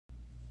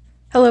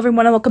Hello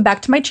everyone and welcome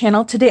back to my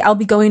channel. Today I'll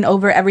be going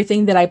over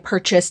everything that I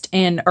purchased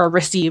or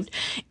received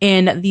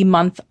in the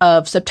month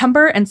of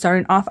September. And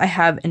starting off, I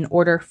have an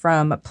order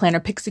from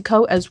Pixie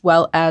Co as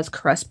well as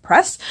Caress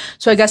Press.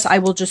 So I guess I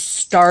will just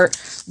start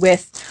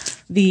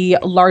with the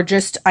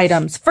largest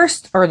items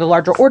first, or the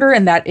larger order,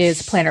 and that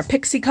is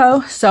Pixie Co.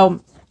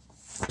 So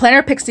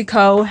Pixie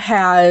Co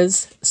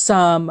has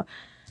some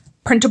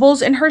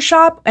printables in her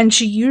shop, and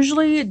she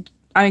usually,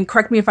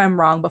 correct me if I'm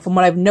wrong, but from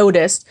what I've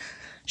noticed,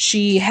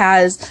 she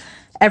has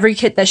every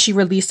kit that she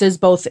releases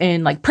both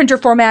in like printer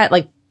format,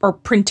 or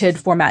printed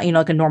format,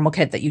 like a normal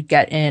kit that you'd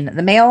get in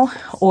the mail,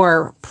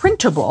 or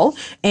printable.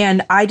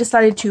 And I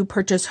decided to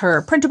purchase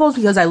her printables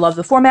because I love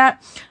the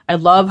format. I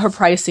love her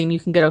pricing. You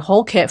can get a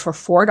whole kit for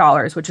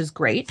 $4, which is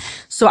great.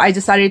 So I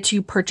decided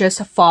to purchase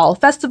Fall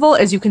Festival.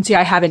 As you can see,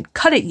 I haven't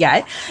cut it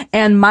yet.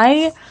 And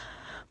my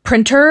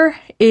printer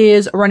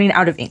is running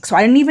out of ink. So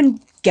I didn't even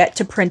get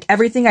to print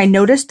everything. I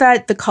noticed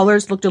that the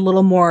colors looked a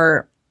little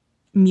more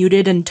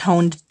muted and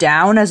toned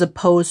down as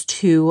opposed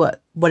to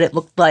what it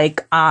looked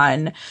like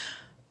on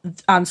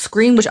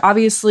screen, which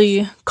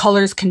obviously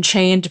colors can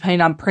change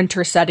depending on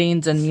printer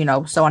settings and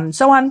so on and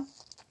so on.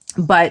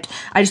 But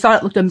I just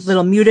thought it looked a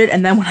little muted.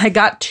 And then when I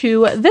got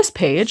to this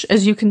page,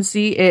 as you can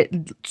see,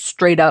 it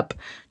straight up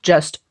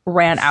just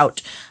ran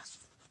out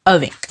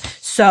of ink.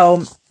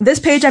 So this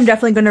page, I'm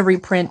definitely going to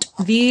reprint.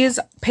 These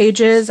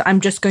pages,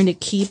 I'm just going to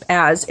keep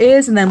as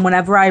is. And then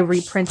whenever I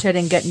reprint it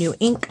and get new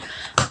ink,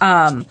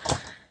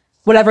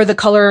 whatever the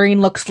coloring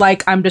looks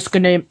like, I'm just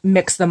going to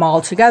mix them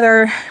all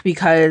together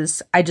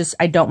because I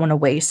don't want to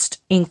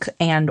waste ink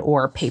and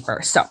or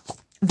paper. So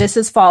this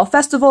is Fall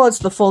Festival. It's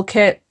the full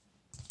kit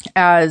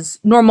as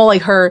normal.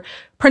 Like, her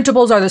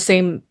printables are the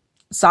same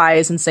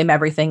size and same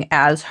everything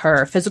as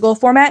her physical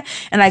format.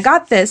 And I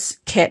got this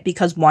kit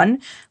because,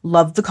 one,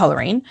 love the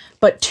coloring,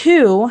 but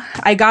two,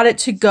 I got it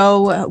to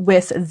go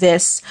with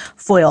this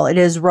foil. It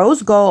is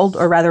rose gold,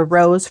 or rather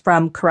rose,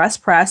 from Caress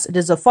Press. It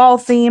is a fall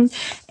theme,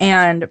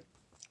 and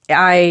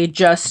I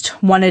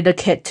just wanted a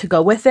kit to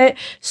go with it,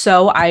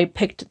 so I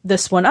picked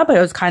this one up. It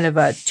was kind of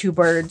a two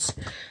birds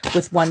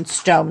with one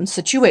stone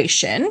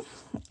situation.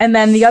 And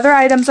then the other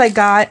items I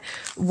got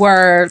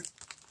were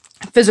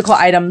physical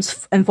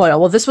items in foil.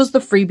 Well, this was the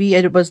freebie.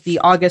 It was the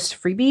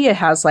August freebie. It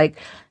has, like,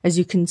 as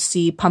you can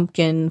see,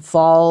 pumpkin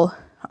fall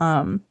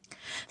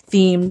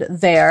themed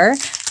there.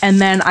 And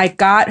then I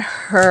got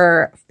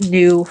her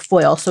new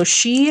foil. So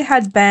she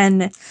had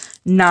been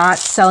not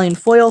selling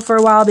foil for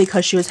a while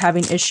because she was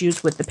having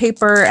issues with the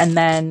paper and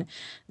then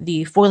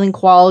the foiling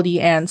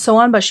quality and so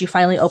on, but she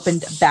finally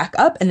opened back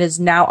up and is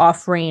now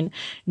offering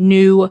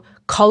new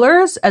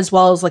colors as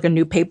well as like a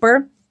new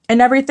paper and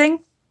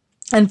everything.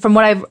 And from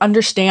what I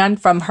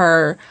understand from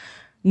her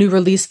new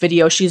release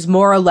video, she's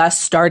more or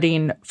less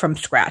starting from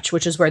scratch,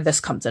 which is where this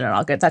comes in, and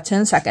I'll get that to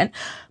in a second.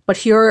 But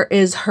here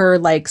is her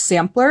like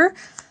sampler.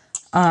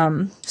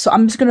 So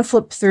I'm just going to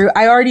flip through.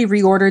 I already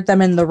reordered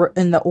them in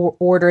the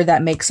order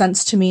that makes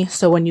sense to me.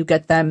 So when you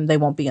get them, they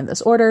won't be in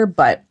this order,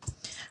 but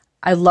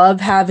I love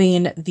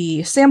having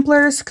the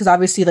samplers because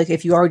obviously, like,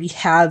 if you already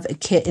have a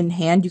kit in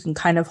hand, you can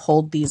kind of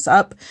hold these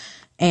up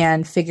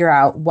and figure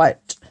out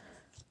what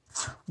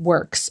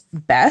works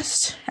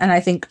best. And I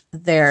think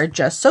they're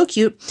just so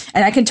cute.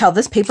 And I can tell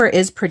this paper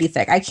is pretty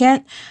thick. I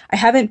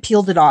haven't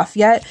peeled it off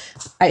yet.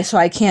 So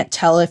I can't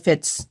tell if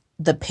it's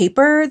the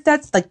paper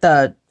that's like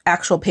the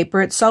actual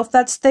paper itself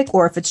that's thick,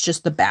 or if it's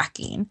just the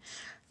backing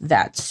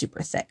that's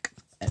super thick.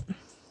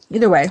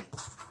 Either way,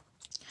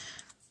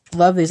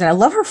 love these. And I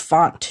love her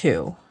font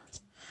too.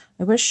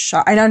 I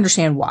don't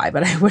understand why,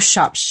 but I wish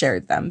shops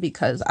shared them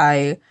because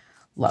I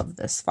love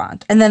this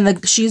font. And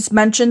then she's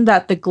mentioned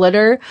that the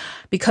glitter,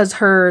 because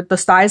the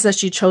size that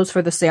she chose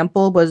for the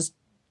sample was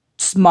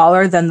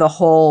smaller than the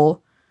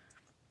whole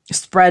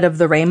spread of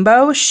the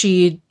rainbow,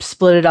 she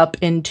split it up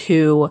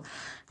into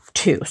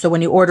two. So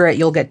when you order it,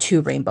 you'll get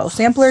 2 rainbow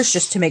samplers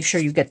just to make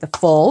sure you get the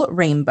full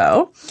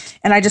rainbow.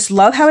 And I just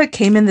love how it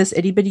came in this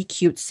itty bitty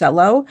cute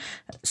cello.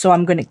 So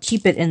I'm going to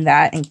keep it in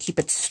that and keep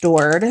it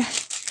stored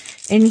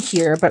in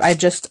here. But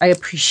I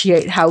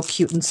appreciate how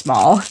cute and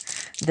small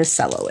this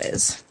cello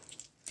is.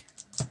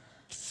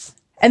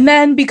 And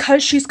then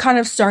because she's kind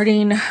of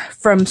starting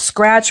from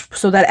scratch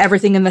so that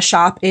everything in the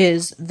shop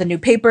is the new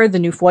paper, the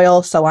new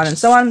foil, so on and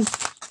so on,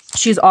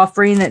 she's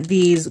offering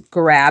these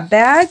grab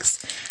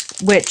bags,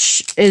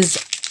 which is,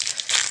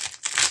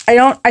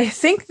 I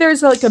think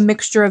there's like a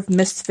mixture of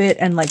misfit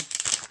and like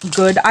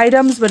good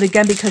items, but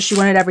again, because she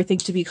wanted everything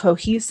to be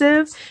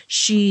cohesive,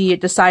 she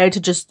decided to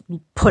just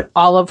put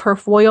all of her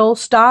foil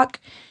stock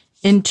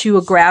into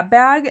a grab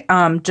bag,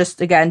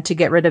 just again to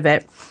get rid of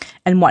it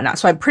and whatnot.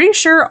 So I'm pretty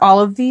sure all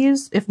of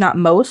these, if not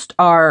most,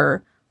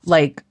 are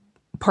like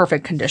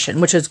perfect condition,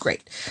 which is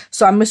great.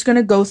 So I'm just going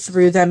to go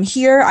through them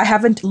here. I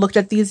haven't looked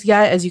at these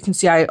yet. As you can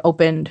see, I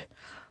opened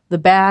the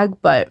bag,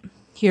 but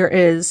here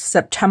is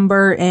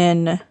September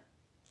in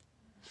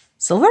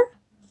silver.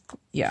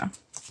 Yeah.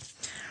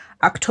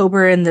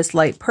 October in this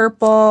light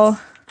purple.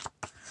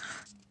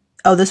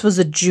 Oh, this was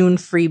a June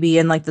freebie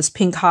in like this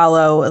pink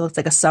hollow. It looks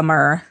like a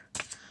summer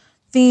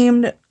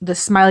themed. The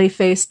smiley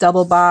face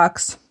double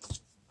box.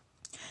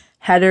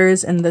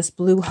 Headers in this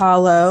blue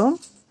hollow.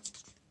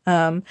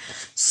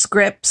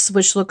 Scripts,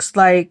 which looks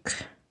like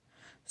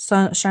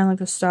sun, shine like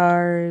the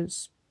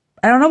stars.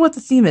 I don't know what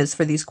the theme is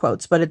for these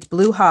quotes, but it's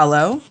blue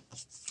hollow.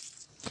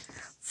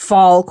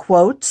 Fall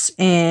quotes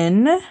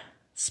in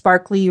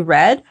sparkly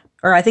red,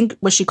 or I think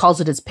what she calls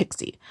it is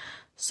Pixie.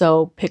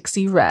 So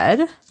Pixie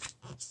red.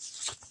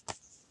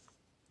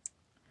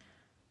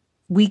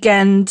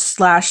 Weekend /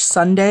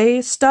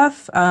 Sunday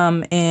stuff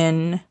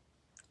in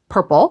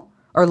purple,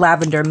 or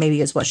lavender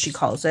maybe is what she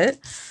calls it.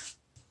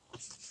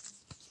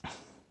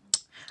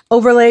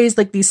 Overlays,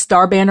 like these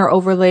star banner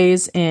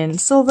overlays in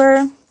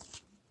silver.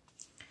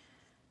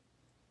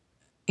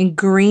 In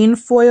green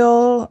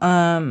foil,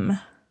 I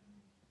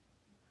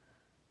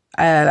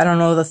don't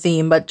know the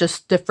theme, but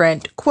just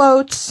different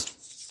quotes.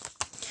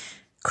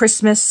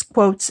 Christmas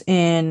quotes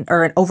in,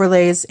 or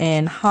overlays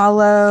in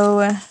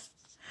hollow.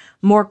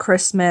 More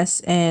Christmas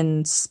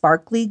in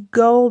sparkly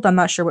gold. I'm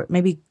not sure what,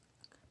 maybe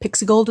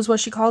pixie gold is what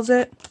she calls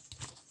it.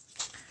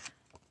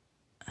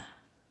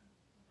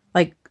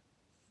 Like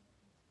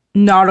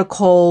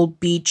nautical,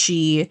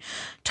 beachy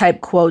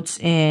type quotes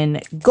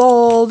in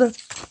gold.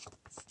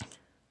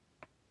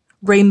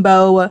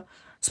 Rainbow,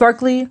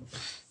 sparkly,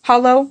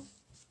 hollow.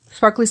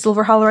 Sparkly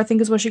silver hollow, I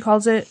think is what she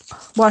calls it.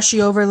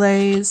 Washi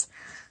overlays.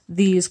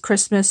 These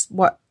Christmas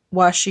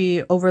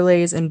washi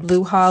overlays in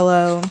blue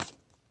hollow.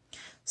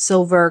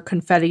 Silver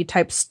confetti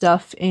type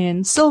stuff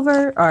in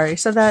silver. I already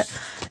said that.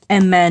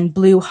 And then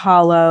blue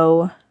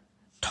hollow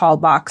tall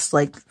box,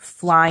 like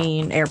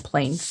flying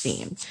airplane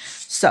theme.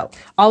 So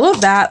all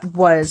of that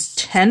was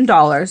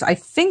 $10. I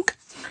think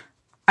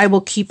I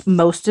will keep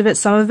most of it.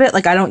 Some of it,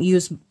 like I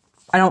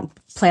don't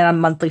plan on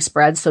monthly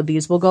spreads, so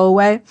these will go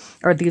away,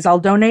 or these I'll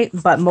donate,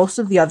 but most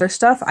of the other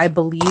stuff I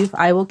believe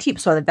I will keep.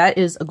 So that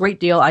is a great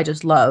deal. I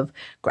just love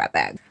grab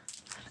bag.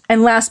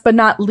 And last but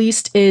not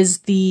least is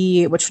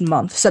the, which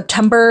month?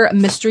 September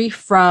mystery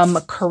from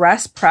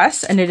Caress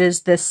Press, and it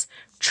is this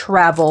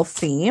travel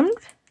themed.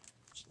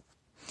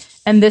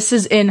 And this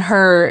is in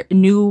her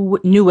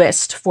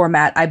newest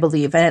format, I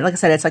believe. And like I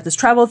said, it's like this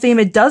travel theme.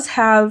 It does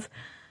have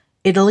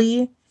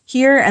Italy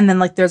here, and then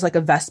like there's like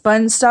a Vespa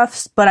and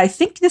stuff. But I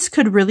think this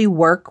could really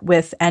work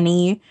with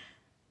any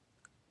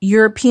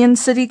European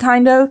city,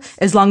 kind of,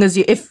 as long as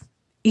if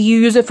you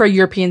use it for a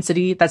European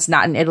city that's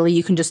not in Italy,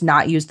 you can just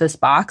not use this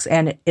box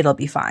and it'll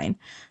be fine.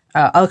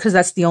 Because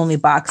that's the only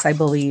box, I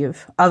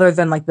believe, other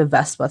than like the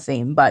Vespa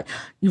theme. But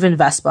even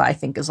Vespa, I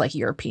think, is like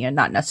European,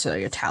 not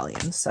necessarily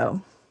Italian.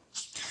 So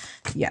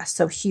yeah,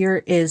 so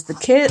here is the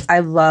kit.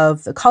 I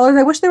love the colors.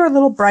 I wish they were a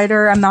little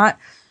brighter. I'm not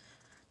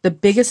the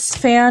biggest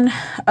fan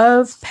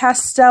of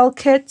pastel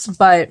kits,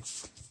 but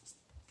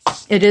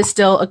it is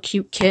still a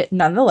cute kit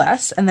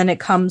nonetheless. And then it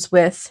comes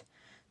with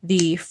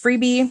the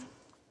freebie,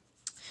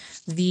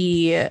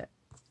 the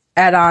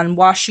add-on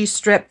washi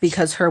strip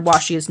because her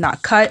washi is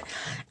not cut,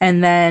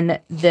 and then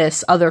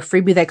this other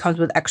freebie that comes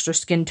with extra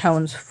skin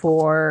tones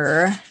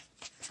for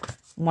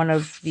one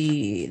of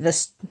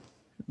this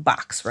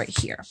box right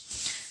here.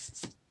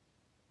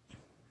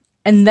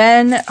 And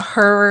then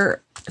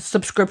her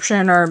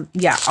subscription, or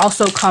yeah,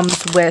 also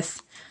comes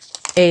with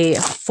a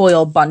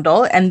foil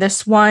bundle, and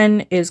this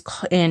one is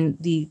in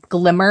the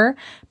glimmer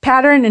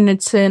pattern, and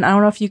it's in, I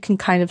don't know if you can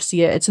kind of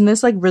see it, it's in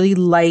this like really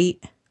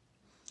light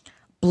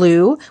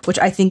blue, which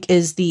I think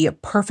is the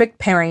perfect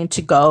pairing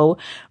to go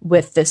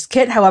with this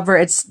kit. However,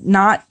 it's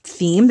not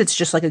themed, it's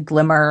just like a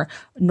glimmer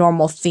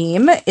normal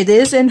theme. It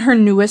is in her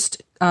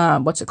newest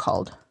what's it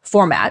called,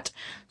 format.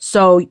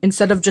 So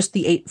instead of just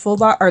the 8 full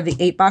box, or the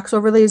 8 box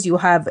overlays, you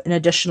have an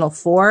additional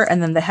 4,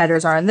 and then the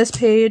headers are on this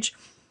page.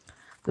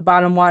 The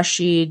bottom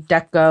washi,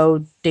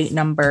 deco, date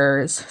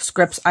numbers,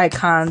 scripts,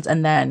 icons,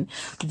 and then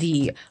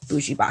the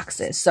bougie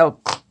boxes. So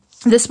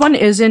this one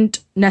isn't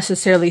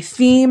necessarily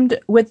themed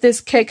with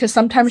this kit, because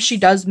sometimes she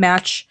does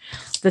match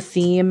the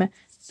theme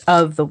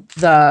of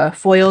the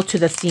foil to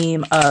the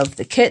theme of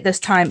the kit. This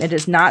time it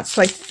is not.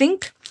 So I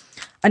think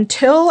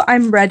until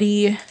I'm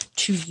ready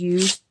to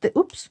use the,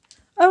 oops,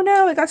 oh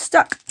no, it got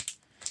stuck.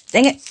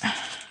 Dang it.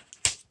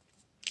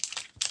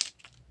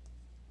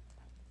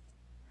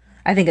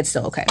 I think it's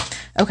still okay.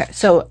 Okay,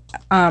 so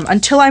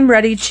until I'm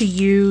ready to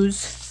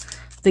use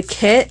the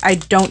kit, I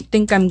don't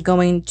think I'm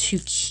going to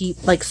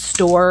keep, like,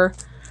 store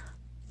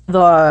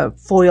the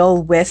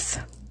foil with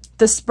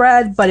the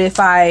spread, but if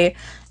I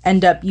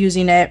end up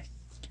using it,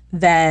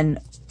 then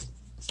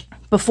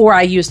before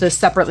I use this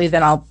separately,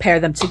 then I'll pair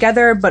them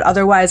together. But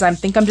otherwise, I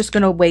think I'm just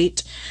going to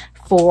wait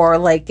for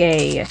like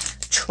a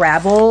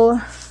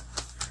travel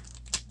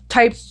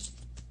type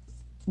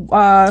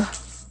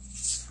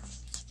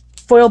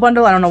foil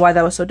bundle. I don't know why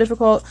that was so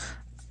difficult.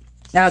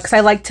 Because I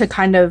like to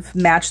kind of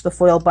match the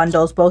foil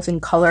bundles both in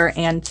color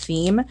and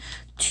theme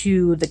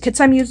to the kits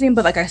I'm using.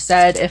 But like I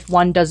said, if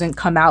one doesn't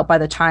come out by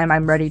the time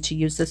I'm ready to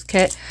use this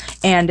kit,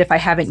 and if I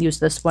haven't used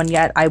this one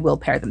yet, I will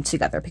pair them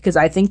together, because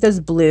I think this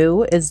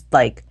blue is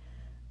like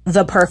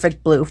the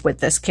perfect blue with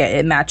this kit.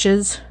 It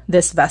matches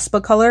this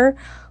Vespa color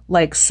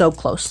like so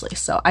closely.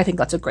 So I think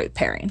that's a great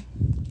pairing.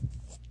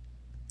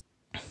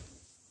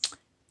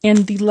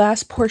 And the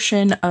last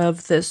portion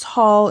of this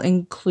haul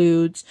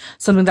includes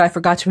something that I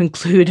forgot to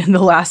include in the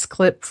last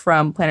clip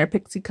from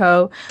Pixie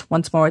Co,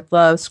 Once More with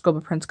Love,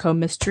 Scribble Prints Co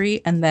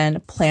Mystery, and then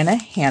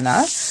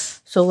Plannahannah.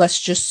 So let's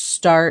just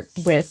start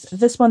with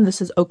this one.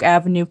 This is Oak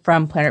Avenue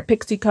from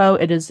Pixie Co.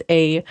 It is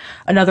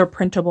another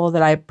printable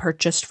that I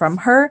purchased from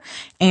her,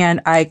 and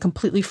I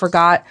completely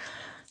forgot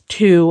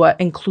to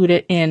include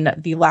it in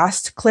the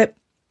last clip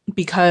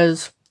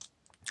because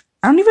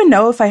I don't even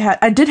know if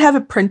I did have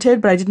it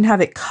printed, but I didn't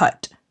have it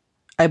cut,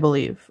 I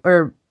believe,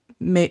 or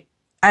I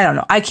don't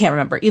know. I can't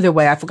remember. Either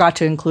way, I forgot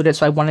to include it,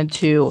 so I wanted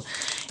to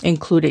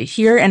include it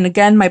here. And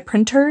again, my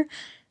printer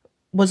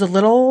was a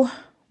little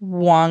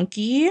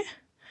wonky,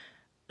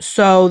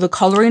 so the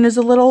coloring is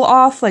a little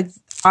off. Like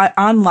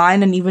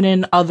online and even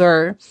in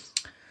other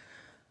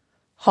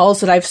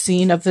hauls that I've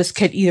seen of this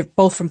kit, either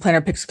both from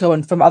Pixie Co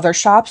and from other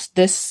shops,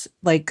 this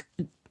like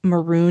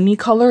maroony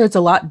color is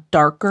a lot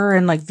darker,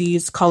 and like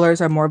these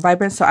colors are more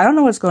vibrant. So I don't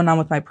know what's going on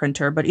with my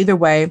printer, but either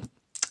way,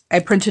 I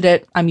printed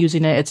it, I'm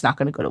using it, it's not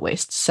going to go to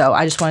waste. So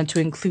I just wanted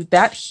to include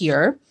that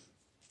here.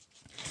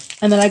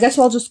 And then I guess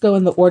I'll just go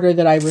in the order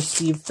that I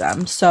received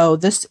them. So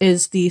this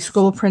is the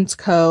Scribble Prints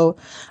Co.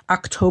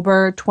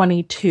 October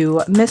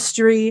 22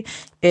 Mystery.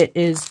 It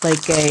is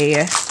like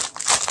a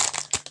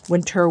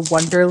Winter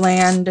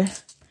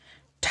Wonderland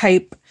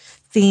type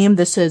theme.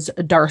 This is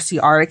Darcy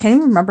art. I can't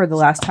even remember the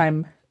last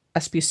time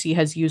SPC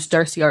has used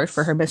Darcy art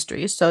for her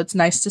mysteries, so it's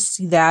nice to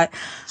see that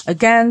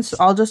again. So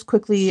I'll just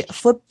quickly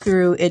flip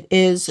through. It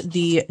is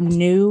the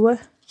new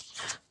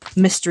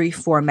mystery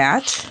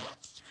format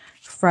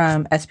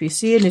from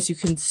SPC, and as you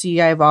can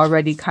see, I've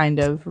already kind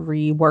of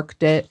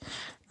reworked it,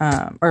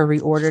 or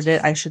reordered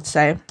it, I should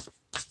say.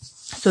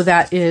 So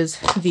that is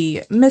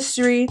the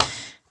mystery,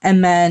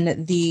 and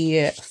then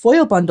the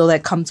foil bundle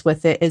that comes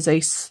with it is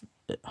is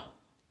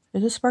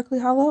it sparkly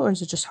hollow or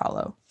is it just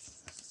hollow?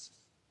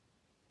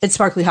 It's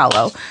sparkly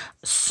hollow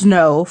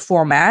snow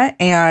format,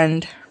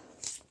 and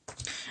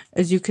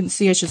as you can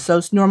see, it's just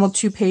those normal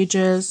 2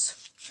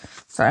 pages.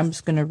 So I'm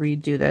just going to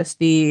redo this.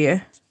 The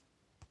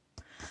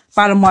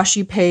bottom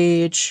washi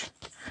page,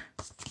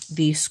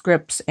 the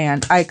scripts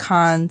and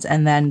icons,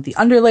 and then the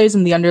underlays.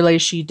 And the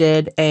underlays, she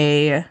did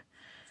a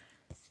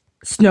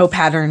snow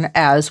pattern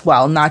as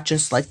well, not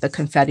just like the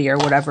confetti or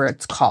whatever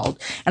it's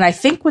called. And I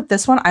think with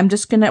this one, I'm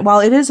just going to, while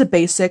it is a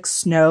basic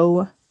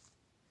snow,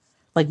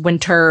 like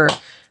winter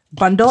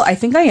bundle, I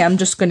think I am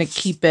just going to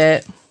keep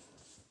it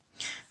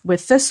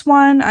with this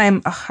one.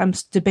 I'm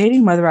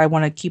debating whether I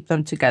want to keep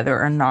them together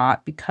or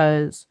not,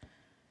 because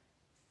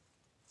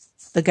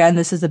again,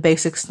 this is a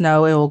basic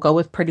snow. It will go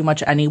with pretty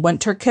much any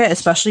winter kit,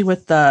 especially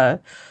with the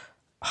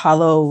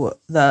hollow,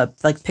 the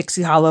like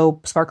Pixie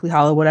hollow, sparkly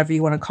hollow, whatever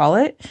you want to call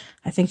it.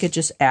 I think it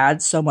just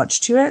adds so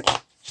much to it.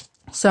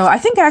 So I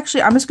think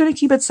actually I'm just going to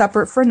keep it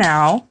separate for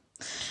now,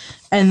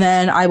 and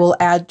then I will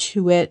add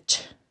to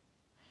it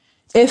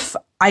if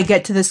I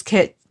get to this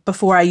kit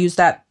before I use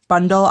that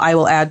bundle. I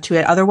will add to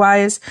it.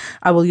 Otherwise,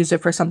 I will use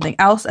it for something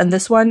else. And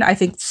this one, I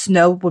think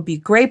snow would be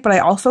great, but I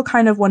also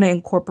kind of want to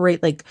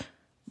incorporate like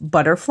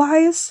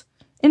butterflies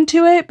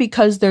into it,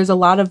 because there's a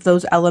lot of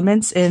those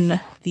elements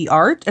in the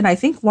art. And I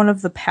think one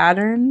of the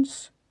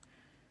patterns,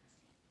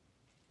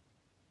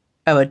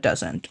 oh, it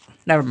doesn't.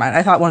 Never mind.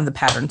 I thought one of the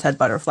patterns had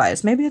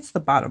butterflies. Maybe it's the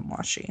bottom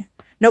washi.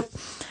 Nope.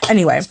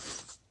 Anyway,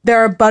 there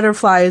are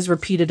butterflies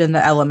repeated in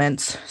the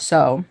elements,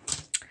 so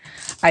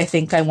I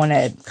think I want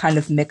to kind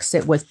of mix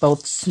it with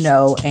both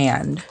snow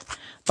and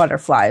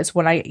butterflies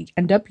when I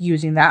end up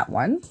using that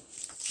one.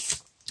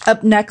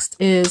 Up next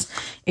is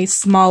a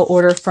small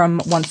order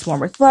from Once More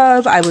with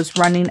Love. I was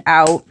running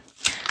out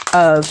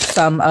of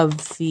some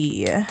of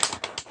the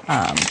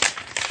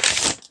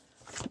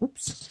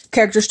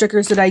character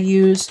stickers that I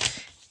use,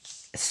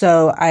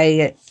 so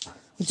I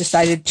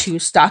decided to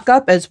stock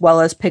up as well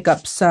as pick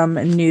up some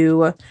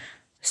new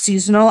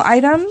seasonal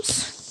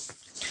items.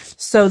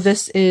 So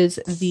this is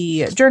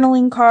the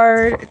journaling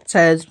card. It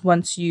says,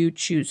 once you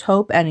choose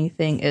hope,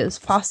 anything is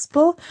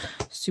possible.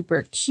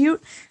 Super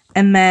cute.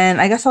 And then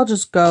I guess I'll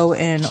just go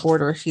in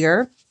order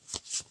here.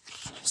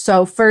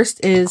 So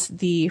first is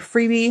the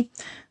freebie,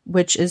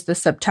 which is the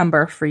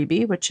September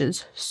freebie, which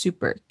is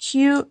super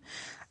cute.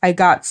 I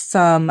got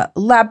some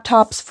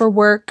laptops for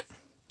work.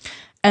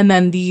 And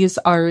then these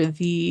are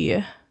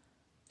the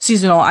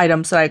seasonal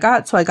items that I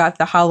got. So I got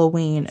the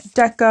Halloween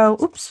deco.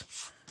 Oops.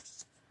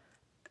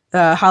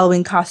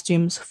 Halloween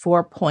costumes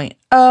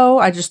 4.0.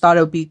 I just thought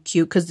it would be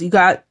cute because you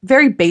got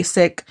very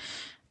basic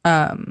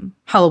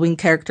Halloween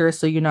characters.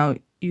 So, you know,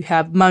 you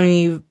have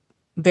Mummy,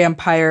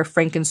 Vampire,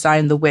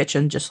 Frankenstein, the Witch,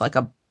 and just like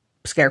a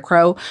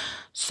Scarecrow.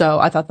 So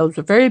I thought those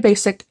were very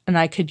basic and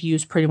I could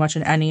use pretty much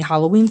in any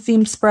Halloween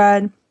theme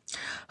spread.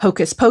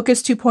 Hocus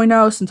Pocus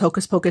 2.0, since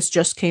Hocus Pocus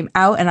just came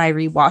out and I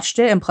rewatched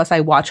it. And plus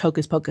I watch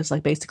Hocus Pocus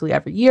like basically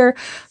every year.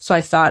 So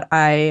I thought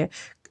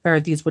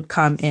these would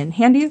come in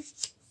handy.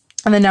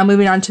 And then now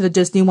moving on to the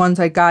Disney ones,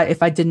 I got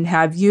If I Didn't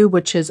Have You,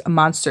 which is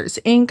Monsters,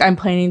 Inc. I'm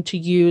planning to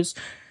use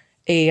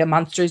a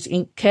Monsters,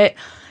 Inc. kit.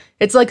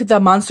 It's like the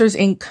Monsters,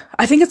 Inc.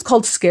 I think it's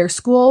called Scare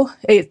School.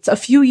 It's a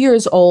few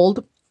years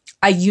old.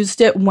 I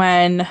used it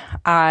when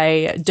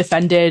I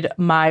defended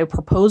my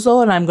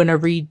proposal, and I'm going to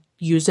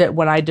reuse it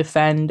when I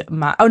defend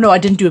my, oh no, I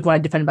didn't do it when I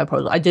defended my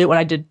proposal. I did it when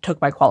I took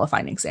my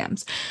qualifying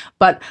exams,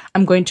 but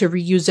I'm going to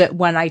reuse it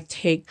when I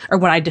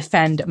when I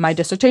defend my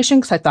dissertation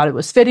because I thought it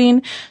was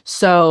fitting.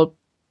 So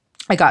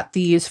I got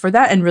these for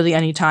that, and really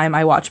anytime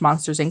I watch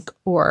Monsters Inc.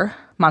 or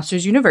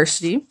Monsters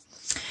University.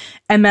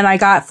 And then I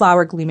got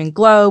Flower Gleam and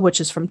Glow,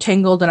 which is from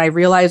Tangled, and I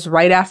realized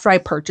right after I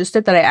purchased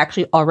it that I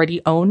actually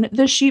already own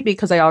this sheet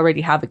because I already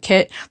have a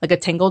kit, like a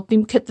Tangled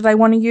theme kit that I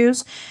want to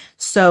use.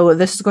 So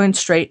this is going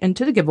straight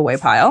into the giveaway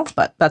pile,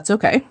 but that's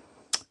okay.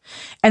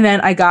 And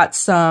then I got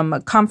some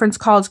conference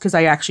calls because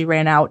I actually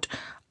ran out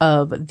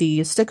of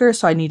the stickers,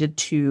 so I needed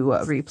to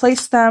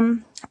replace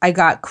them. I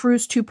got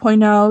Cruise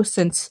 2.0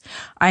 since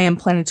I am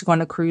planning to go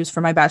on a cruise for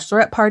my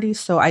bachelorette party,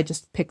 so I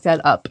just picked that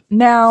up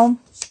now.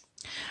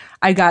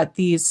 I got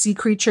these sea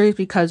creatures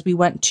because we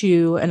went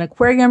to an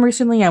aquarium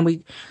recently and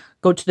we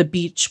go to the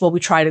beach. Well,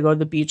 we try to go to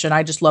the beach, and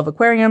I just love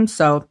aquariums,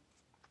 so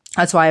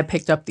that's why I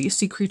picked up these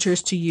sea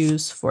creatures to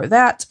use for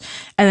that.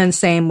 And then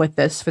same with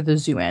this for the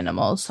zoo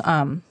animals.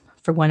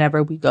 For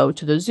whenever we go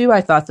to the zoo,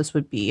 I thought this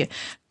would be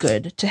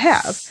good to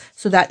have.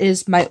 So that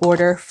is my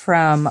order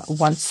from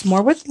Once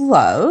More with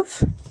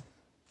Love.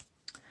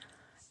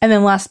 And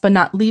then last but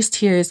not least,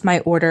 here is my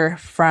order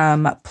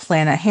from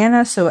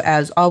Plannahannah. So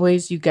as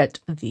always, you get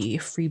the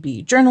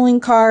freebie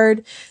journaling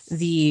card,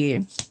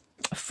 the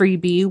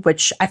freebie,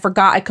 which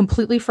I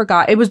completely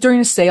forgot. It was during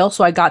a sale,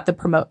 so I got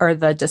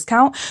the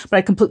discount, but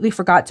I completely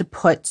forgot to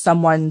put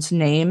someone's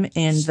name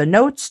in the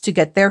notes to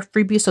get their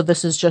freebie. So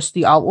this is just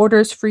the All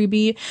Orders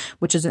freebie,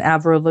 which is an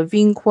Avril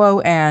Lavigne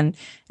quote, and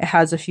it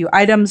has a few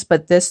items,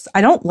 but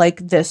I don't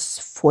like this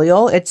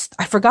foil.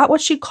 I forgot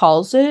what she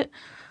calls it,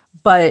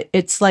 but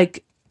it's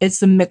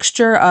a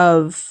mixture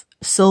of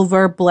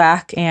silver,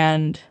 black,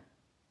 and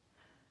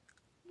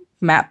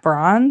matte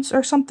bronze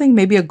or something.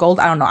 Maybe a gold.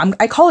 I don't know.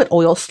 I call it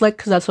oil slick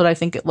because that's what I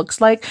think it looks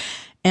like.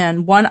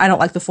 And one, I don't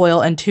like the foil.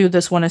 And two,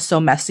 this one is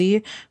so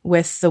messy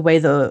with the way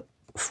the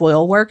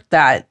foil worked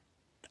that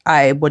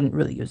I wouldn't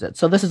really use it.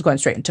 So this is going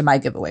straight into my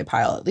giveaway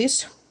pile at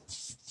least.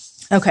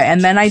 Okay,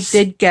 and then I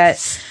did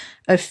get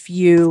a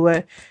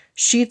few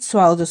sheets, so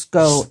I'll just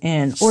go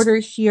in order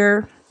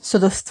here. So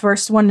the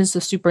first one is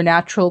the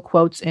Supernatural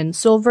quotes in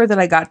silver that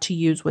I got to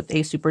use with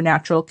a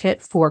Supernatural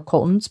kit for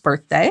Colton's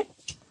birthday.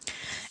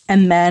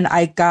 And then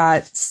I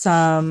got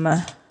some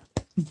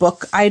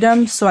book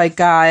items. So I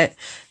got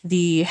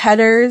the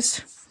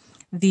headers,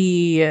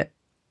 the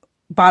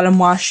bottom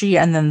washi,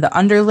 and then the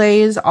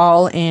underlays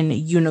all in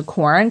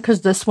unicorn,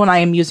 because this one I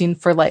am using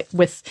for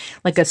with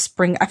a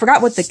spring. I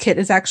forgot what the kit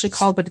is actually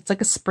called, but it's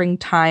like a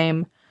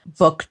springtime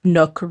book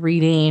nook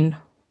reading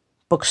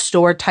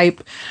bookstore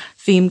type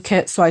theme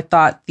kit. So I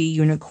thought the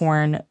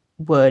unicorn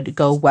would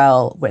go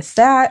well with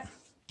that.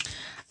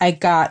 I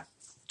got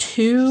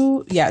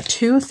two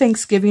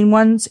Thanksgiving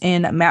ones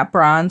in matte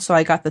bronze. So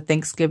I got the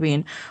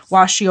Thanksgiving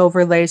washi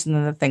overlays and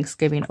then the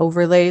Thanksgiving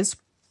overlays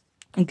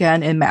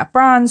again in matte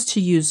bronze to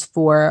use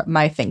for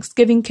my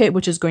Thanksgiving kit,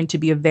 which is going to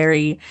be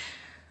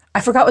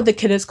I forgot what the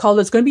kit is called.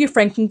 It's going to be a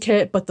Franken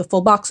kit, but the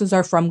full boxes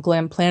are from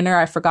Glam Planner.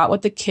 I forgot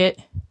what the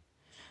kit,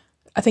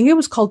 I think it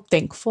was called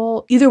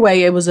Thankful. Either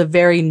way, it was a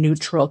very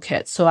neutral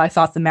kit. So I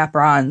thought the matte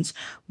bronze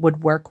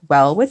would work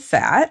well with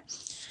that.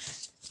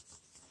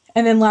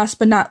 And then last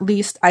but not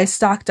least, I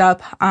stocked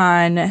up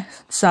on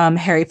some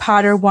Harry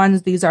Potter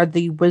ones. These are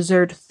the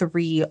Wizard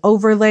 3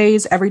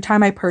 overlays. Every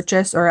time I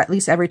purchase, or at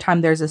least every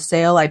time there's a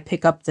sale, I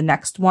pick up the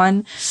next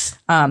one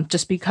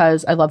just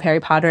because I love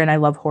Harry Potter and I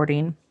love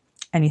hoarding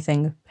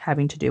anything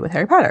having to do with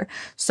Harry Potter.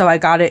 So I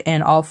got it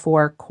in all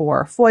 4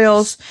 core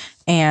foils,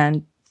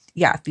 and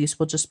yeah, these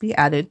will just be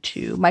added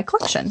to my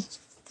collection.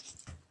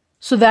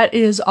 So that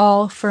is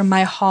all for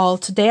my haul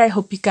today. I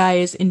hope you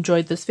guys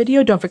enjoyed this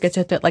video. Don't forget to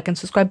hit that like and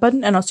subscribe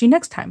button, and I'll see you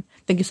next time.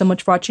 Thank you so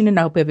much for watching, and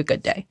I hope you have a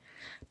good day.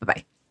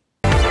 Bye-bye.